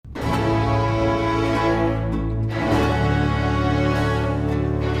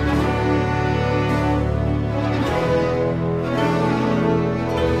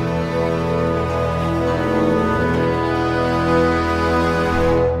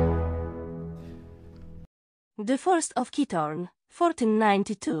The 1st of Kythorn,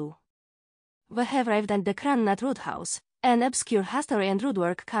 1492. We have arrived at the Crannat Roadhouse, an obscure hostelry and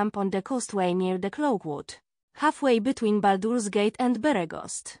woodwork camp on the coastway near the Cloakwood, halfway between Baldur's Gate and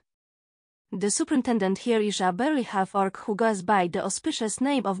Beregost. The superintendent here is a burly half-orc who goes by the auspicious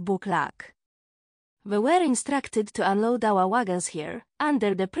name of Buklak. We were instructed to unload our wagons here,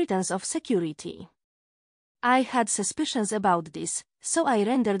 under the pretense of security. I had suspicions about this, so I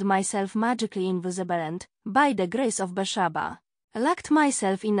rendered myself magically invisible and, by the grace of Beshaba, locked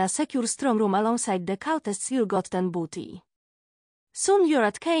myself in a secure strong room alongside the Countess ill-gotten booty. Soon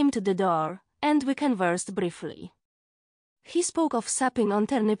Yorat came to the door, and we conversed briefly. He spoke of supping on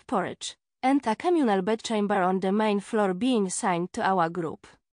turnip porridge, and a communal bedchamber on the main floor being assigned to our group.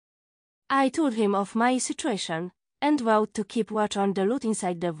 I told him of my situation, and vowed to keep watch on the loot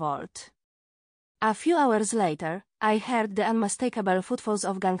inside the vault. A few hours later, I heard the unmistakable footfalls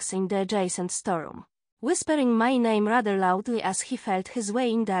of Gangs in the adjacent storeroom, whispering my name rather loudly as he felt his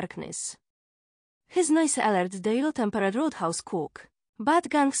way in darkness. His noise alerted the ill-tempered roadhouse cook, but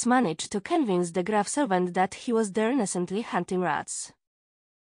Gangs managed to convince the Graf servant that he was there innocently hunting rats.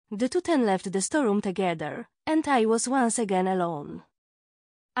 The two then left the storeroom together, and I was once again alone.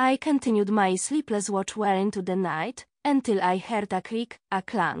 I continued my sleepless watch well into the night, until I heard a creak, a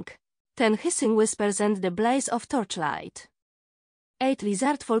clank, 10 hissing whispers and the blaze of torchlight. 8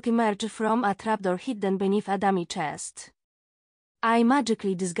 lizard folk emerged from a trapdoor hidden beneath a dummy chest. I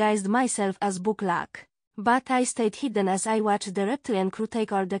magically disguised myself as Buklak, but I stayed hidden as I watched the reptilian crew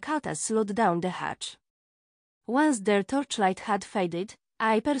take all the Countess loot down the hatch. Once their torchlight had faded,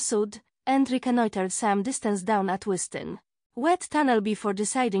 I pursued, and reconnoitered some distance down a twisting, wet tunnel before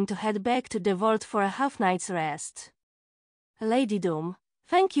deciding to head back to the vault for a half-night's rest. Lady Doom,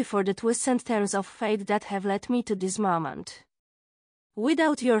 thank you for the twists and turns of fate that have led me to this moment.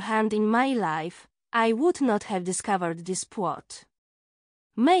 Without your hand in my life, I would not have discovered this plot.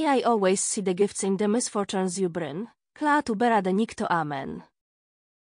 May I always see the gifts in the misfortunes you bring, Kla tu bera de nikto amen.